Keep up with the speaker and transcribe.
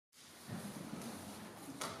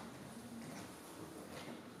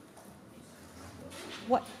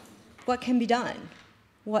what can be done?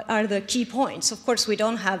 What are the key points? Of course, we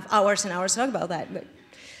don't have hours and hours to talk about that, but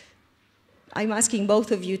I'm asking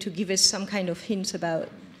both of you to give us some kind of hints about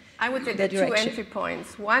I would say there are two entry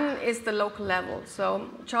points. One is the local level. So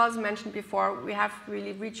Charles mentioned before, we have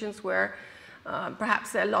really regions where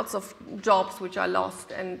perhaps there are lots of jobs which are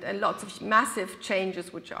lost and lots of massive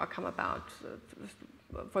changes which are come about,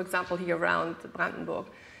 for example, here around Brandenburg.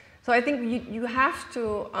 So I think you have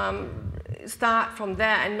to start from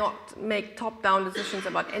there and not make top-down decisions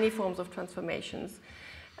about any forms of transformations.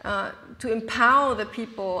 To empower the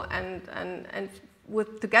people and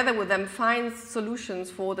together with them find solutions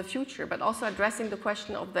for the future, but also addressing the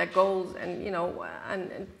question of their goals and,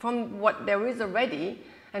 and from what there is already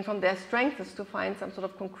and from their strengths to find some sort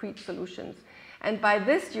of concrete solutions. And by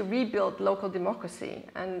this you rebuild local democracy,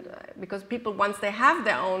 and because people, once they have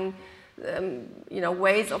their own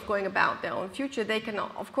ways of going about their own future, they can,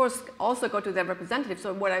 of course, also go to their representatives.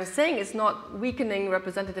 So what I'm saying is not weakening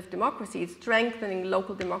representative democracy, it's strengthening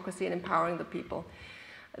local democracy and empowering the people.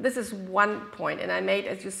 This is one point, and I made,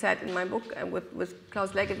 as you said in my book, and with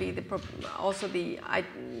Klaus Leggevi, also the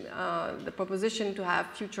proposition to have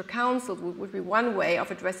future councils would be one way of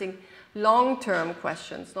addressing long-term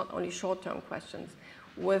questions, not only short-term questions,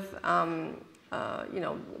 with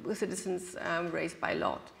citizens raised by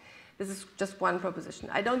lot. This is just one proposition.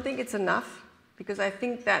 I don't think it's enough, because I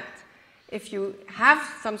think that if you have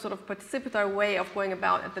some sort of participatory way of going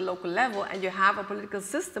about at the local level, and you have a political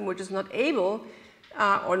system which is not able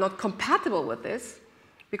or not compatible with this,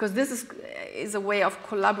 because this is a way of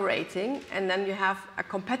collaborating, and then you have a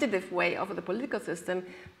competitive way of the political system.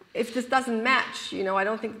 If this doesn't match, I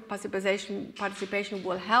don't think participation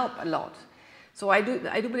will help a lot. So I do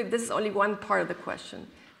believe this is only one part of the question.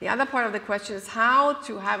 The other part of the question is how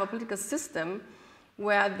to have a political system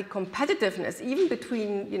where the competitiveness, even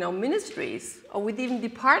between ministries or with even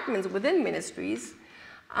departments within ministries,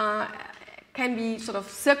 can be sort of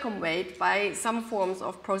circumvented by some forms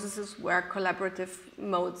of processes where collaborative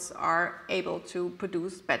modes are able to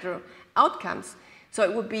produce better outcomes. So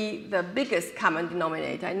it would be the biggest common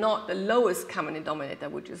denominator, not the lowest common denominator,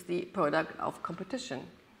 which is the product of competition.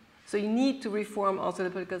 So you need to reform also the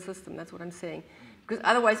political system, that's what I'm saying. Because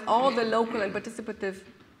otherwise all the local and participative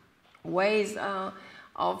ways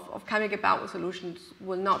of coming about with solutions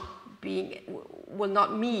will not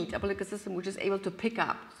meet a political system which is able to pick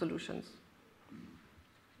up solutions.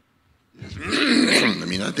 I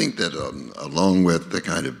mean, I think that along with the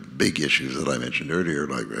kind of big issues that I mentioned earlier,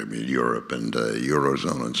 like Europe and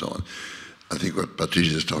Eurozone and so on, I think what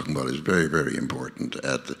Patrizia is talking about is very, very important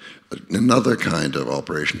at another kind of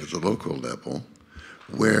operation at the local level,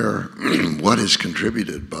 where what is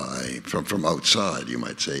contributed from outside, you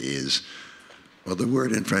might say, is, well, the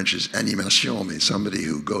word in French is animation, means somebody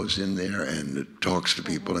who goes in there and talks to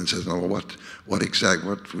people and says, "No, what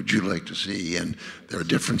would you like to see?" And there are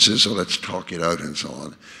differences, so let's talk it out and so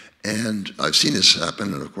on. And I've seen this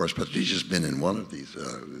happen, and of course, Patrizia's been in one of these.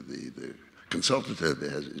 The consultative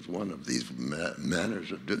is one of these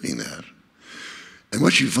manners of doing that. And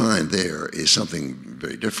what you find there is something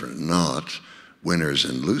very different, not winners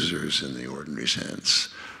and losers in the ordinary sense.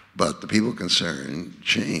 But the people concerned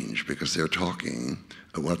change because they're talking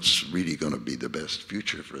what's really going to be the best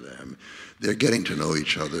future for them. They're getting to know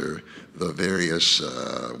each other. The various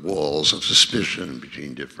walls of suspicion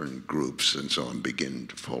between different groups and so on begin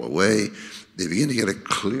to fall away. They begin to get a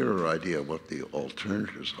clearer idea of what the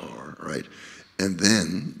alternatives are, right? And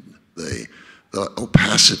then the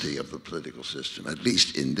opacity of the political system, at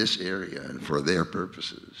least in this area and for their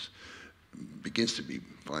purposes, begins to be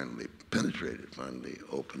finally penetrated, finally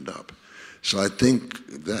opened up. So I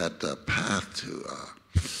think that the path to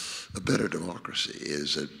a better democracy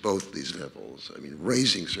is at both these levels. I mean,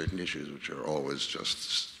 raising certain issues which are always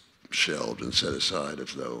just shelved and set aside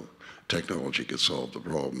as though technology could solve the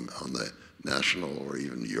problem on the national or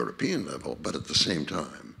even European level, but at the same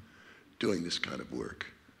time, doing this kind of work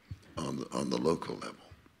on the local level.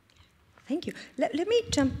 Thank you. Let me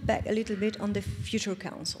jump back a little bit on the future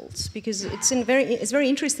councils, because it's very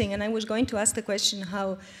interesting, and I was going to ask the question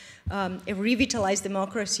how a revitalized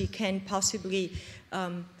democracy can possibly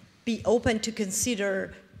be open to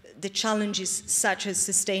consider the challenges such as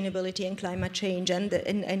sustainability and climate change,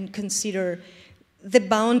 and consider the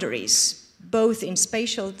boundaries, both in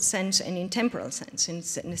spatial sense and in temporal sense,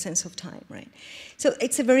 in the sense of time, right? So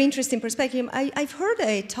it's a very interesting perspective. I've heard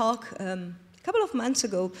a talk a couple of months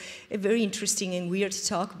ago, a very interesting and weird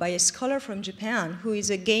talk by a scholar from Japan who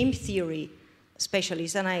is a game theory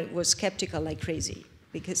specialist, and I was skeptical like crazy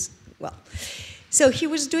because, well, so he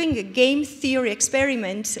was doing a game theory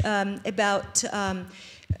experiment about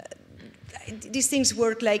these things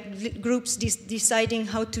work like groups deciding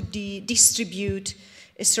how to distribute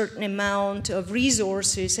a certain amount of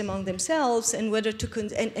resources among themselves, and whether to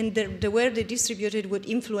the way they distributed would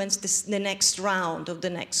influence the next round of the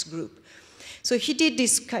next group. So he did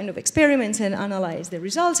these kind of experiments and analyzed the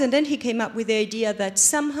results, and then he came up with the idea that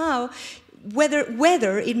somehow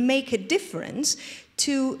whether it make a difference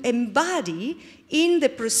to embody in the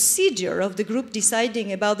procedure of the group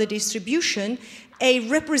deciding about the distribution a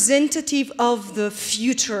representative of the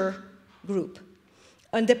future group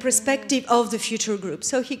and the perspective of the future group.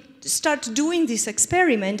 So he started doing this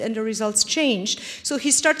experiment and the results changed. So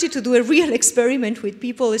he started to do a real experiment with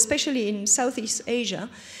people, especially in Southeast Asia,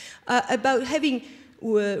 about having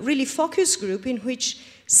a really focused group in which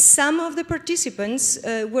some of the participants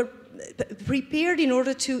were prepared in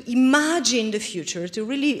order to imagine the future,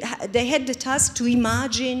 they had the task to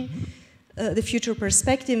imagine the future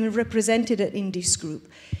perspective and represented it in this group.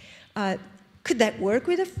 Could that work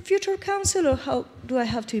with a future council, or how do I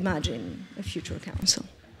have to imagine a future council?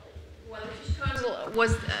 Well, the future council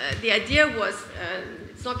was, the idea was,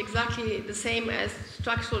 it's not exactly the same as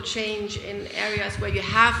structural change in areas where you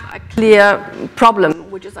have a clear problem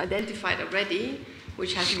which is identified already,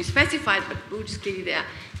 which has to be specified, but which is clearly there.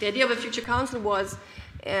 The idea of a future council was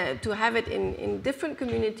to have it in different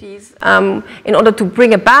communities in order to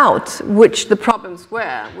bring about which the problems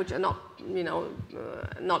were, which are not,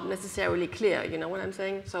 not necessarily clear, you know what I'm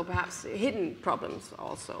saying? So perhaps hidden problems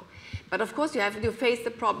also. But of course you have to face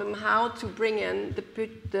the problem how to bring in the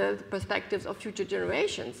perspectives of future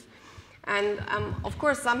generations. And of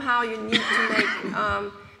course somehow you need to make,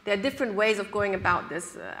 there are different ways of going about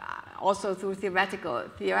this. Also through theatrical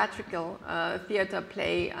theater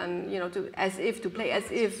play, and to play as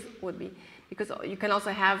if would be, because you can also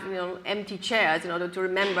have empty chairs in order to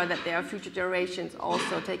remember that there are future generations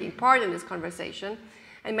also taking part in this conversation,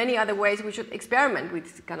 and many other ways we should experiment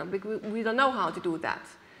with we don't know how to do that,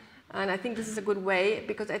 and I think this is a good way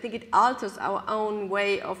because I think it alters our own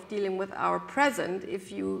way of dealing with our present if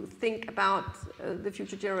you think about the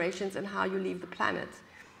future generations and how you leave the planet.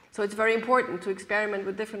 So it's very important to experiment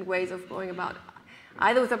with different ways of going about,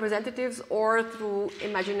 either with representatives or through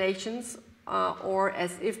imaginations or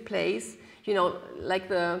as if plays. Like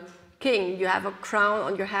the king, you have a crown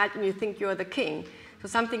on your head and you think you're the king. So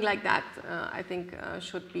something like that, I think,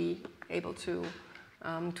 should be able to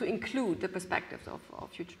include the perspectives of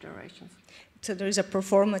future generations. So there is a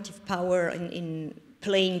performative power in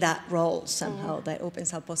playing that role somehow that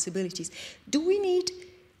opens up possibilities. Do we need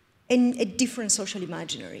a different social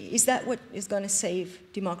imaginary? Is that what is going to save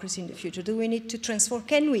democracy in the future? Do we need to transform?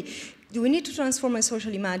 Do we need to transform a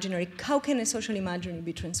social imaginary? How can a social imaginary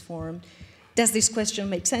be transformed? Does this question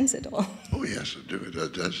make sense at all? Oh yes, it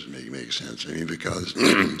does make sense. I mean, because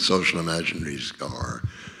social imaginaries are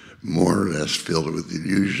more or less filled with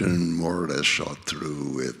illusion, more or less shot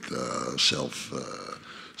through with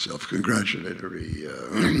self-congratulatory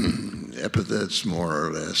epithets, more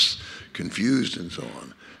or less confused and so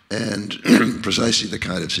on. And precisely the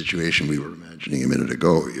kind of situation we were imagining a minute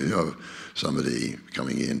ago, somebody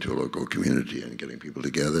coming into a local community and getting people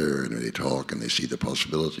together and they talk and they see the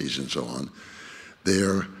possibilities and so on.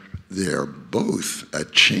 They're both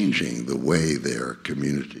at changing the way their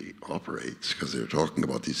community operates because they're talking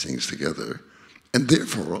about these things together, and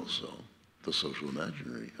therefore also the social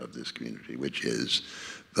imaginary of this community, which is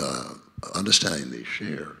the understanding they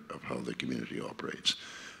share of how the community operates.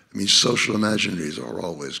 I mean, social imaginaries are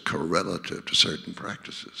always correlative to certain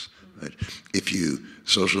practices. Right?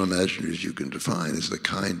 Social imaginaries you can define as the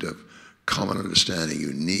kind of common understanding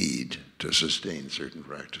you need to sustain certain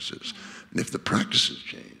practices. And if the practices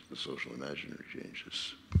change, the social imaginary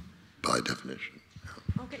changes, by definition.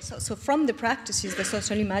 Yeah. Okay, so from the practices, the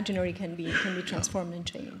social imaginary can be transformed and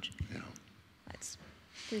changed. Yeah. That's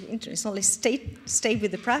really interesting. Only stay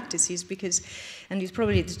with the practices because, and it's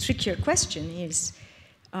probably the trickier question is,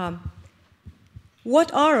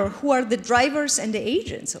 what are or who are the drivers and the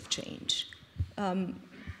agents of change?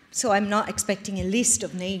 So I'm not expecting a list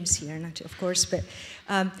of names here, of course, but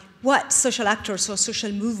what social actors or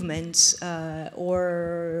social movements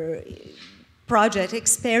or project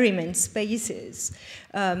experiment spaces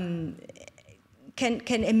can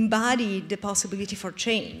embody the possibility for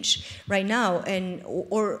change right now,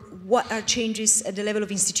 or what are changes at the level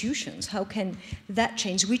of institutions? How can that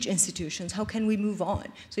change? Which institutions? How can we move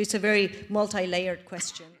on? So it's a very multi-layered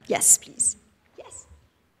question. Yes, please. Yes.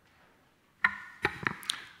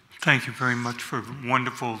 Thank you very much for a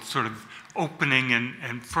wonderful sort of opening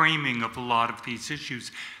and framing of a lot of these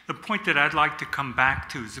issues. The point that I'd like to come back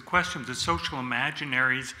to is the question of the social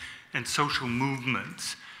imaginaries and social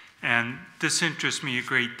movements. And this interests me a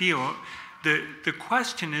great deal. The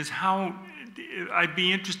question is how, I'd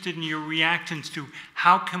be interested in your reactions to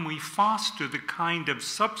how can we foster the kind of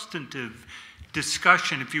substantive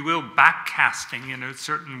discussion, if you will, backcasting in a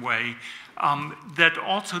certain way, that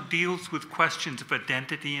also deals with questions of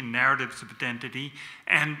identity and narratives of identity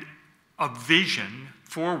and of vision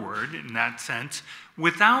forward in that sense,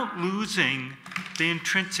 without losing the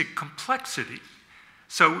intrinsic complexity.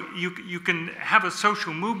 So you can have a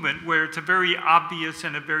social movement where it's a very obvious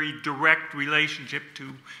and a very direct relationship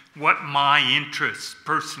to what my interests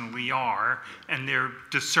personally are, and they're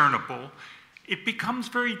discernible. It becomes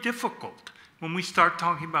very difficult when we start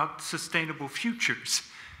talking about sustainable futures,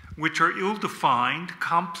 which are ill-defined,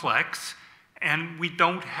 complex, and we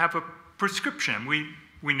don't have a prescription.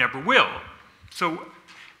 We never will. So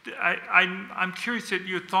I'm curious at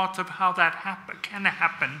your thoughts of how that can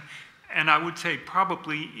happen, and I would say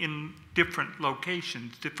probably in different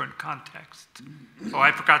locations, different contexts. Oh,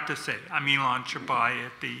 I forgot to say, I'm Ilan Shabai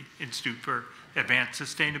at the Institute for Advanced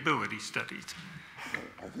Sustainability Studies.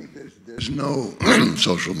 I think there's no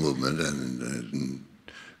social movement, and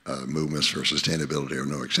movements for sustainability are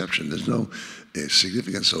no exception. There's no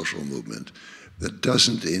significant social movement that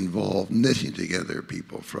doesn't involve knitting together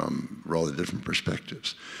people from rather different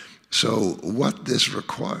perspectives. So what this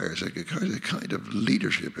requires, a kind of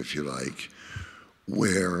leadership, if you like,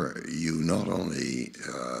 where you not only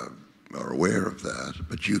are aware of that,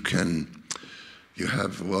 but you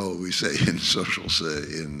have, well, we say in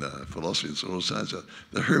philosophy and social science,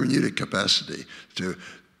 the hermeneutic capacity to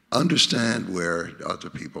understand where other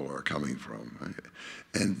people are coming from.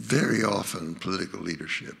 And very often political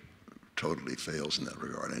leadership totally fails in that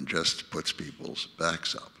regard and just puts people's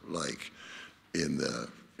backs up, like in the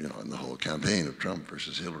whole campaign of Trump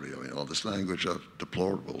versus Hillary. I mean, all this language of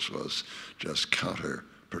deplorables was just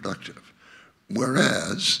counterproductive.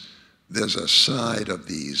 Whereas there's a side of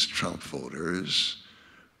these Trump voters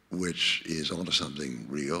which is onto something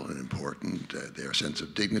real and important. Their sense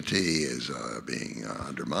of dignity is being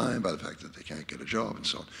undermined by the fact that they can't get a job and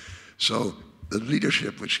so on. So the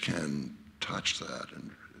leadership which can touch that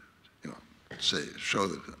and show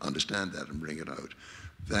that, understand that and bring it out,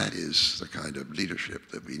 that is the kind of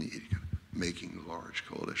leadership that we need, making large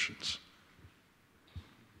coalitions.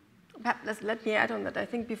 Let me add on that. I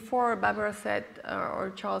think before Barbara said,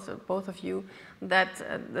 or Charles, or both of you, that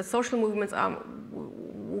the social movements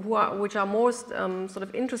which are most sort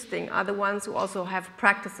of interesting are the ones who also have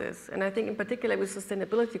practices. And I think in particular with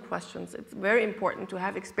sustainability questions, it's very important to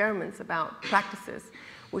have experiments about practices,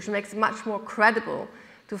 which makes it much more credible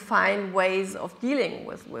to find ways of dealing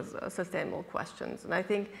with sustainable questions. And I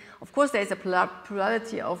think, of course, there's a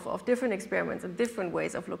plurality of different experiments and different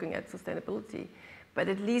ways of looking at sustainability. But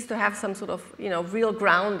at least to have some sort of real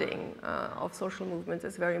grounding of social movements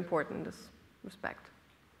is very important in this respect.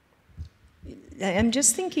 I'm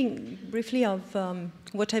just thinking briefly of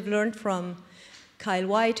what I've learned from Kyle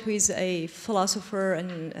White, who is a philosopher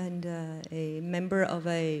and a member of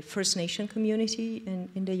a First Nation community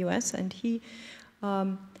in the US, and he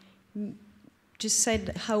just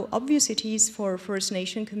said how obvious it is for First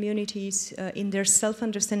Nation communities in their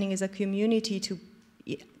self-understanding as a community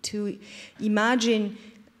to imagine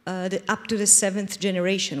up to the 7th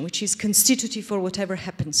generation, which is constitutive for whatever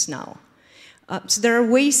happens now. So there are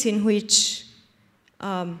ways in which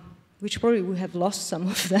probably we have lost some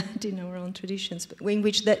of that in our own traditions, but in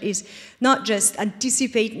which that is not just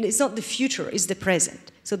anticipating, it's not the future, it's the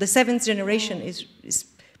present. So the 7th generation is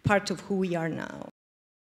part of who we are now.